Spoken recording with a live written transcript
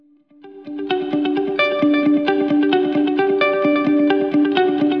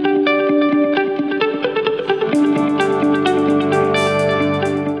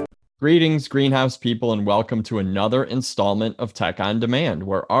Greetings, greenhouse people, and welcome to another installment of Tech on Demand,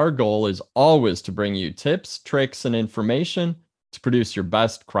 where our goal is always to bring you tips, tricks, and information to produce your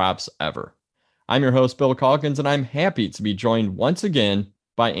best crops ever. I'm your host, Bill Calkins, and I'm happy to be joined once again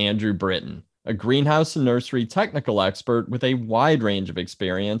by Andrew Britton, a greenhouse and nursery technical expert with a wide range of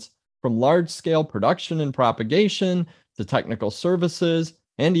experience from large-scale production and propagation to technical services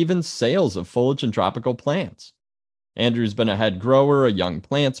and even sales of foliage and tropical plants. Andrew's been a head grower, a young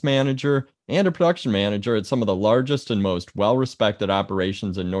plants manager, and a production manager at some of the largest and most well-respected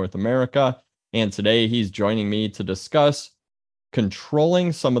operations in North America, and today he's joining me to discuss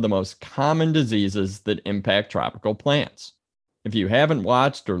controlling some of the most common diseases that impact tropical plants. If you haven't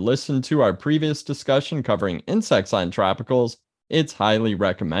watched or listened to our previous discussion covering insects on tropicals, it's highly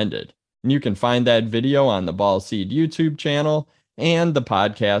recommended. And you can find that video on the Ball Seed YouTube channel and the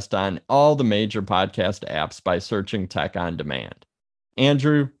podcast on all the major podcast apps by searching Tech on Demand.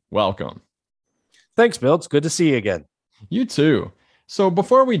 Andrew, welcome. Thanks, Bill. It's good to see you again. You too. So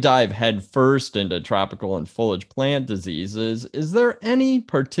before we dive headfirst into tropical and foliage plant diseases, is there any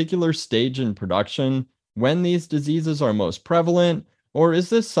particular stage in production when these diseases are most prevalent, or is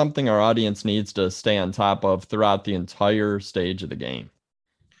this something our audience needs to stay on top of throughout the entire stage of the game?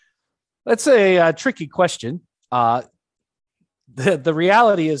 That's a tricky question. The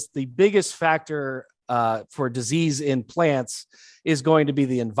reality is the biggest factor for disease in plants is going to be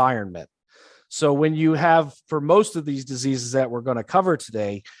the environment. So when you have, for most of these diseases that we're going to cover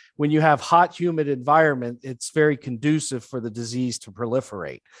today, when you have hot, humid environment, it's very conducive for the disease to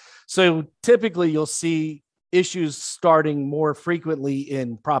proliferate. So typically you'll see issues starting more frequently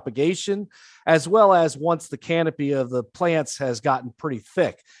in propagation, as well as once the canopy of the plants has gotten pretty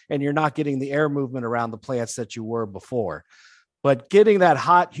thick and you're not getting the air movement around the plants that you were before. But getting that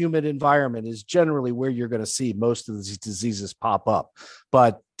hot, humid environment is generally where you're going to see most of these diseases pop up.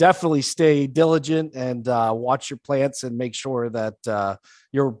 But definitely stay diligent and watch your plants and make sure that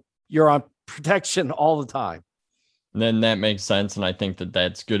you're on protection all the time. And then that makes sense, and I think that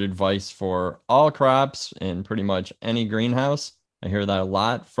that's good advice for all crops in pretty much any greenhouse. I hear that a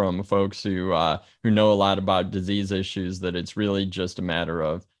lot from folks who know a lot about disease issues, that it's really just a matter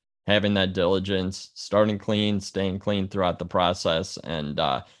of having that diligence, starting clean, staying clean throughout the process, and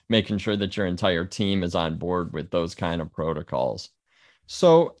making sure that your entire team is on board with those kind of protocols.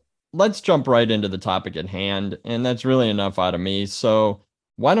 So let's jump right into the topic at hand, and that's really enough out of me. So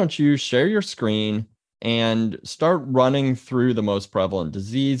why don't you share your screen and start running through the most prevalent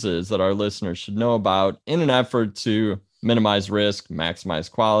diseases that our listeners should know about in an effort to minimize risk,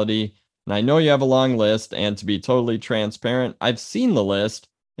 maximize quality. And I know you have a long list, and to be totally transparent, I've seen the list,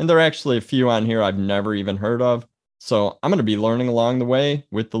 and there are actually a few on here I've never even heard of. So I'm going to be learning along the way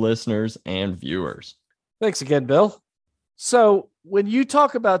with the listeners and viewers. Thanks again, Bill. So when you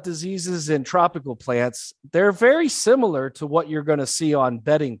talk about diseases in tropical plants, they're very similar to what you're going to see on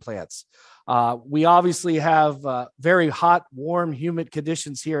bedding plants. We obviously have very hot, warm, humid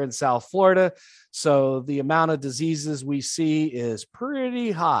conditions here in South Florida. So the amount of diseases we see is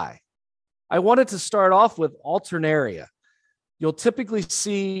pretty high. I wanted to start off with Alternaria. You'll typically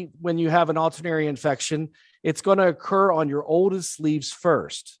see when you have an Alternaria infection, it's going to occur on your oldest leaves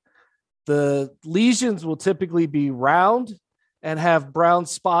first. The lesions will typically be round and have brown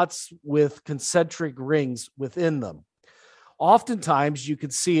spots with concentric rings within them. Oftentimes, you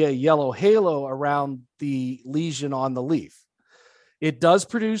could see a yellow halo around the lesion on the leaf. It does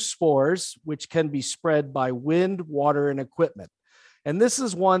produce spores, which can be spread by wind, water, and equipment. And this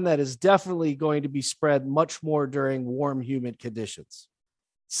is one that is definitely going to be spread much more during warm, humid conditions.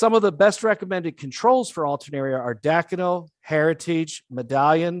 Some of the best recommended controls for Alternaria are Daconil, Heritage,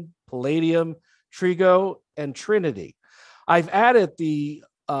 Medallion, Palladium, Trigo, and Trinity. I've added the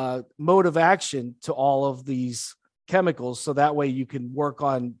mode of action to all of these chemicals, so that way you can work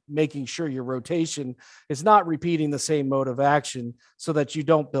on making sure your rotation is not repeating the same mode of action so that you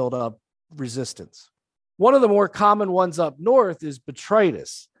don't build up resistance. One of the more common ones up north is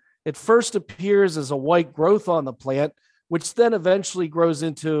botrytis. It first appears as a white growth on the plant, which then eventually grows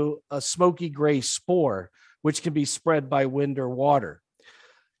into a smoky gray spore, which can be spread by wind or water.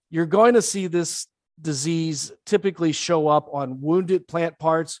 You're going to see this disease typically show up on wounded plant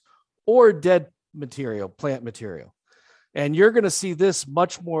parts or dead material, plant material. And you're going to see this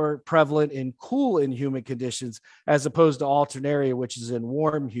much more prevalent in cool and humid conditions as opposed to Alternaria, which is in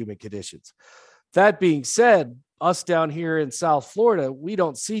warm, humid conditions. That being said, us down here in South Florida, we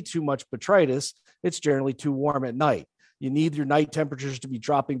don't see too much botrytis. It's generally too warm at night. You need your night temperatures to be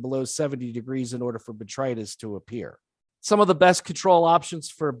dropping below 70 degrees in order for botrytis to appear. Some of the best control options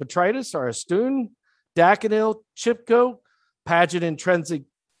for botrytis are Astune, Daconil, Chipco, Paget Intrinsic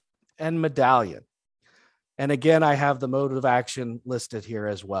and medallion. And again, I have the mode of action listed here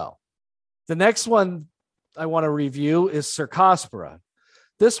as well. The next one I want to review is Cercospora.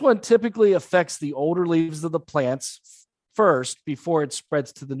 This one typically affects the older leaves of the plants first before it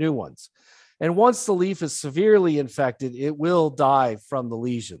spreads to the new ones. And once the leaf is severely infected, it will die from the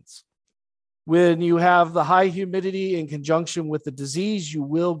lesions. When you have the high humidity in conjunction with the disease, you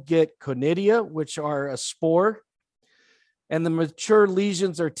will get conidia, which are a spore. And the mature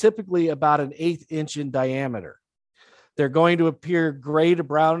lesions are typically about an 1/8 inch in diameter. They're going to appear gray to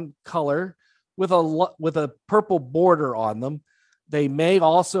brown color with a purple border on them. They may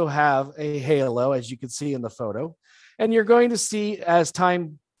also have a halo, as you can see in the photo. And you're going to see as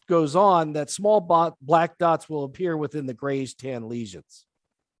time goes on that small black dots will appear within the grayish tan lesions.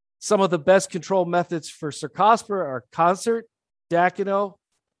 Some of the best control methods for Cercospora are Concert, Dacano,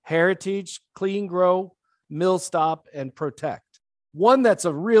 Heritage, Clean Grow, Millstop, and Protect. One that's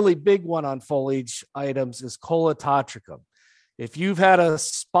a really big one on foliage items is Colototricum. If you've had a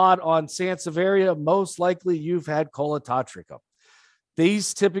spot on Sansevieria, most likely you've had Colototricum.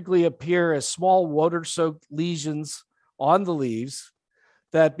 These typically appear as small water-soaked lesions on the leaves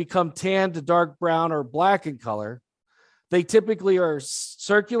that become tan to dark brown or black in color. They typically are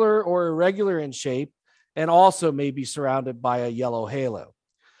circular or irregular in shape and also may be surrounded by a yellow halo.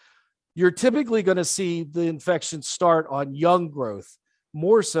 You're typically going to see the infection start on young growth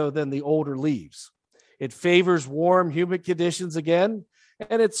more so than the older leaves. It favors warm, humid conditions again,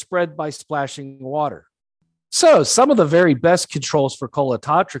 and it's spread by splashing water. So some of the very best controls for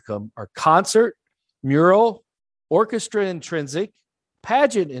Colototricum are Concert, Mural, Orchestra Intrinsic,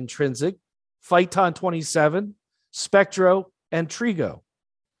 Pageant Intrinsic, Phyton 27, Spectro, and Trigo.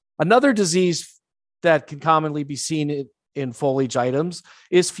 Another disease that can commonly be seen in foliage items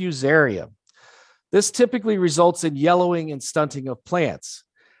is Fusarium. This typically results in yellowing and stunting of plants.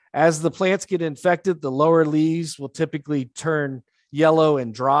 As the plants get infected, the lower leaves will typically turn yellow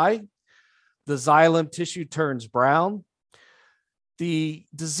and dry. The xylem tissue turns brown. The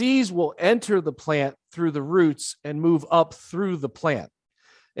disease will enter the plant through the roots and move up through the plant.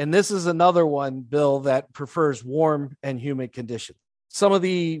 And this is another one, Bill, that prefers warm and humid conditions. Some of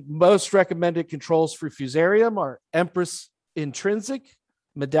the most recommended controls for Fusarium are Empress Intrinsic,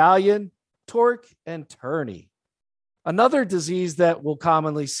 Medallion, Torque, and Tourney. Another disease that we'll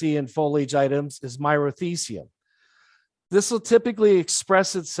commonly see in foliage items is Myrothecium. This will typically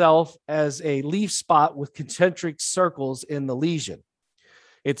express itself as a leaf spot with concentric circles in the lesion.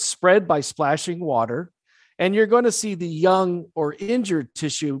 It's spread by splashing water, and you're going to see the young or injured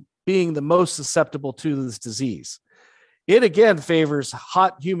tissue being the most susceptible to this disease. It again favors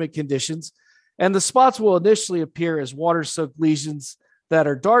hot, humid conditions, and the spots will initially appear as water-soaked lesions that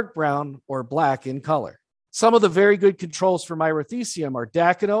are dark brown or black in color. Some of the very good controls for Myrothecium are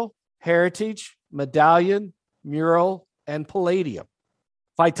Dacano, Heritage, Medallion, Mural, and Palladium.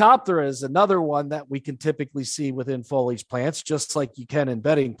 Phytophthora is another one that we can typically see within foliage plants, just like you can in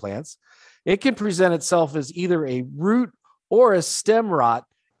bedding plants. It can present itself as either a root or a stem rot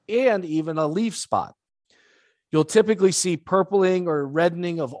and even a leaf spot. You'll typically see purpling or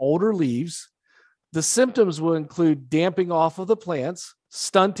reddening of older leaves. The symptoms will include damping off of the plants,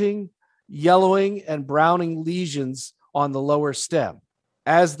 stunting, yellowing, and browning lesions on the lower stem.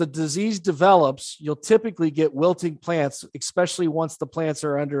 As the disease develops, you'll typically get wilting plants, especially once the plants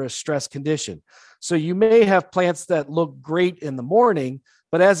are under a stress condition. So you may have plants that look great in the morning,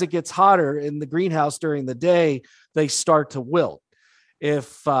 but as it gets hotter in the greenhouse during the day, they start to wilt.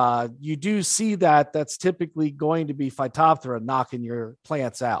 If you do see that, that's typically going to be Phytophthora knocking your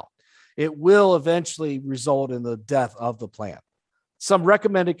plants out. It will eventually result in the death of the plant. Some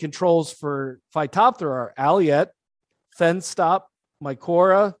recommended controls for Phytophthora are Alliette, Fenstop,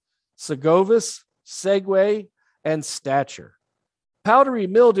 Mycora, Segovis, Segway, and Stature. Powdery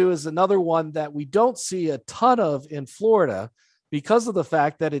mildew is another one that we don't see a ton of in Florida because of the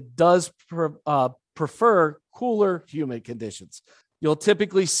fact that it does prefer cooler, humid conditions. You'll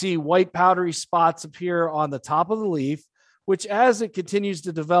typically see white powdery spots appear on the top of the leaf, which as it continues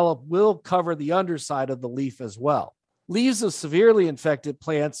to develop will cover the underside of the leaf as well. Leaves of severely infected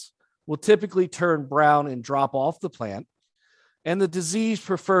plants will typically turn brown and drop off the plant, and the disease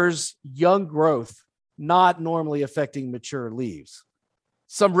prefers young growth, not normally affecting mature leaves.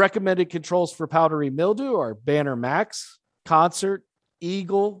 Some recommended controls for powdery mildew are Banner Max, Concert,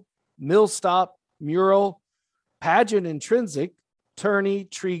 Eagle, Millstop, Mural, Pageant Intrinsic, Tourney,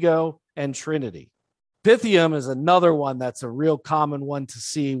 Trigo, and Trinity. Pythium is another one that's a real common one to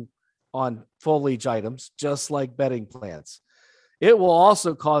see on foliage items, just like bedding plants. It will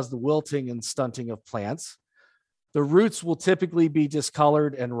also cause the wilting and stunting of plants. The roots will typically be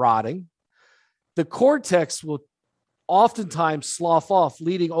discolored and rotting. The cortex will oftentimes slough off,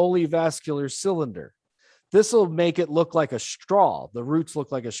 leaving only vascular cylinder. This will make it look like a straw. The roots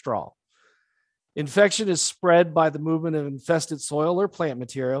look like a straw. Infection is spread by the movement of infested soil or plant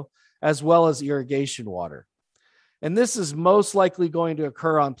material, as well as irrigation water. And this is most likely going to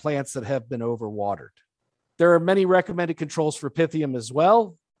occur on plants that have been overwatered. There are many recommended controls for Pythium as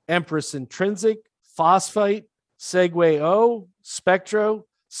well: Empress Intrinsic, Phosphite, Segway O, Spectro,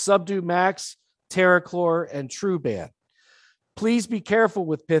 Subdue Max, Terrachlor, and Truban. Please be careful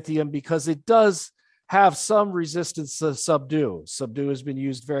with Pythium because it does have some resistance to Subdue. Subdue has been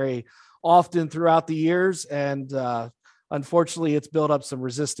used very often throughout the years, and unfortunately, it's built up some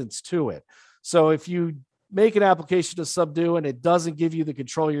resistance to it. So if you make an application to Subdue and it doesn't give you the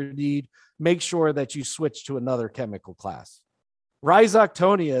control you need, make sure that you switch to another chemical class.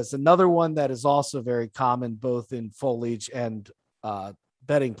 Rhizoctonia is another one that is also very common both in foliage and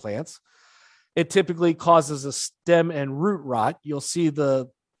bedding plants. It typically causes a stem and root rot. You'll see the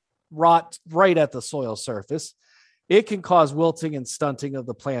rot right at the soil surface. It can cause wilting and stunting of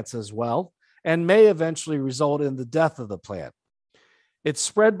the plants as well, and may eventually result in the death of the plant. It's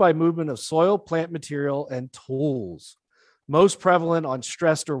spread by movement of soil, plant material, and tools, most prevalent on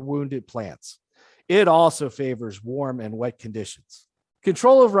stressed or wounded plants. It also favors warm and wet conditions.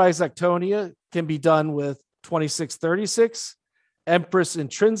 Control of Rhizoctonia can be done with 2636, Empress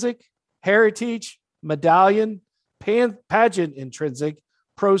Intrinsic, Heritage, Medallion, Pageant Intrinsic,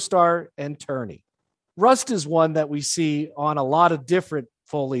 ProStar, and Tourney. Rust is one that we see on a lot of different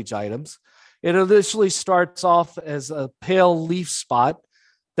foliage items. It initially starts off as a pale leaf spot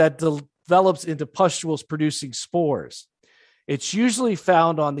that develops into pustules producing spores. It's usually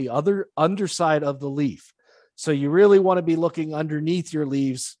found on the other underside of the leaf. So you really want to be looking underneath your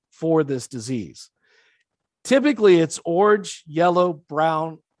leaves for this disease. Typically, it's orange, yellow,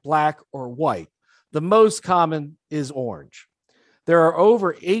 brown, black, or white. The most common is orange. There are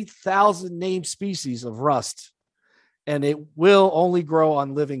over 8,000 named species of rust, and it will only grow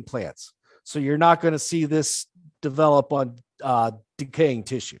on living plants. So you're not going to see this develop on decaying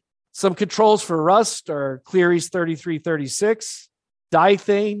tissue. Some controls for rust are Cleary's 3336,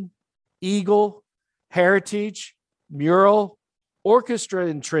 Dithane, Eagle, Heritage, Mural, Orchestra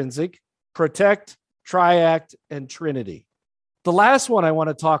Intrinsic, Protect, Triact, and Trinity. The last one I want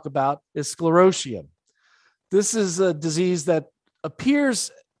to talk about is Sclerotium. This is a disease that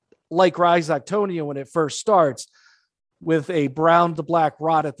appears like Rhizoctonia when it first starts, with a brown to black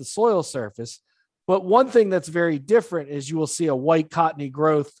rot at the soil surface. But one thing that's very different is you will see a white cottony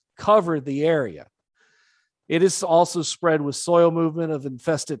growth cover the area. It is also spread with soil movement of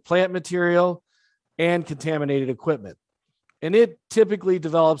infested plant material and contaminated equipment. And it typically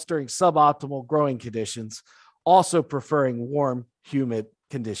develops during suboptimal growing conditions, also preferring warm, humid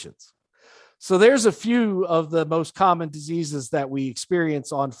conditions. So there's a few of the most common diseases that we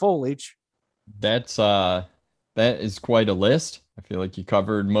experience on foliage. That is quite a list. I feel like you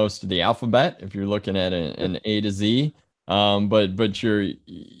covered most of the alphabet if you're looking at an A to Z. But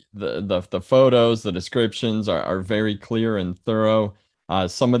the photos, the descriptions are very clear and thorough.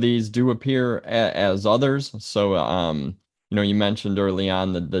 Some of these do appear as others. So you mentioned early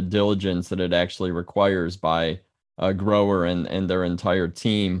on the diligence that it actually requires by a grower and their entire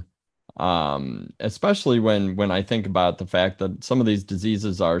team. Especially when I think about the fact that some of these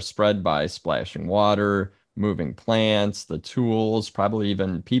diseases are spread by splashing water, moving plants, the tools, probably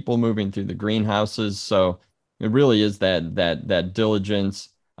even people moving through the greenhouses. So it really is that diligence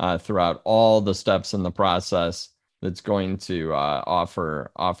throughout all the steps in the process that's going to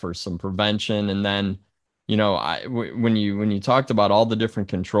offer some prevention. And then, when you talked about all the different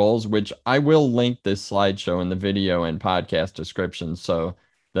controls, which I will link this slideshow in the video and podcast description, so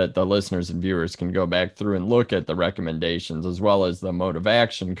that the listeners and viewers can go back through and look at the recommendations as well as the mode of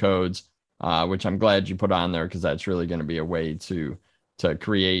action codes, which I'm glad you put on there because that's really going to be a way to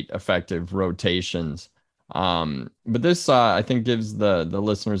create effective rotations. But this, I think, gives the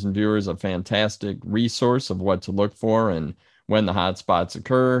listeners and viewers a fantastic resource of what to look for and when the hot spots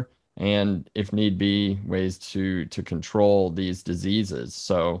occur, and if need be, ways to control these diseases.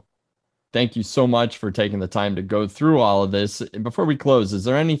 So thank you so much for taking the time to go through all of this. Before we close, is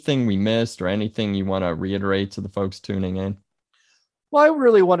there anything we missed or anything you want to reiterate to the folks tuning in? Well, I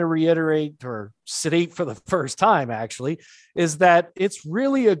really want to reiterate or state for the first time, actually, is that it's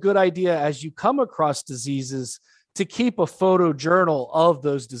really a good idea as you come across diseases to keep a photo journal of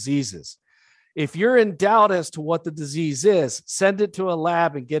those diseases. If you're in doubt as to what the disease is, send it to a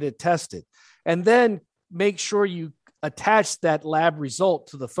lab and get it tested. And then make sure you attach that lab result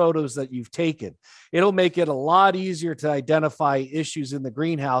to the photos that you've taken. It'll make it a lot easier to identify issues in the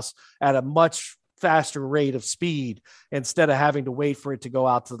greenhouse at a much faster rate of speed instead of having to wait for it to go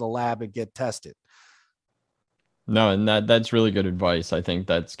out to the lab and get tested. No, and that's really good advice. I think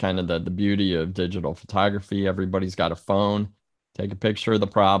that's kind of the beauty of digital photography. Everybody's got a phone. Take a picture of the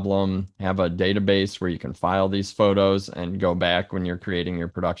problem, have a database where you can file these photos and go back when you're creating your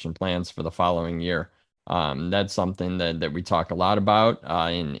production plans for the following year. That's something that we talk a lot about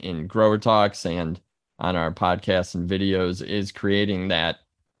in Grower Talks and on our podcasts and videos, is creating that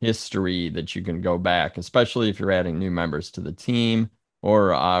history that you can go back, especially if you're adding new members to the team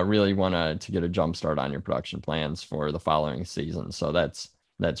or really want to get a jump start on your production plans for the following season. So that's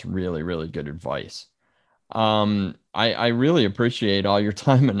really, really good advice. I really appreciate all your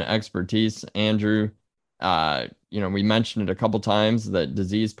time and expertise, Andrew. We mentioned it a couple times that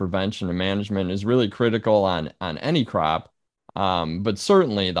disease prevention and management is really critical on any crop, but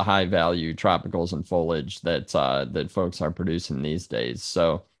certainly the high value tropicals and foliage that folks are producing these days.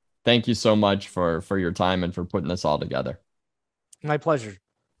 So thank you so much for your time and for putting this all together. My pleasure.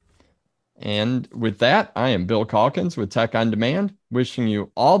 And with that, I am Bill Calkins with Tech on Demand, wishing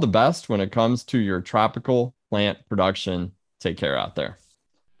you all the best when it comes to your tropical plant production. Take care out there.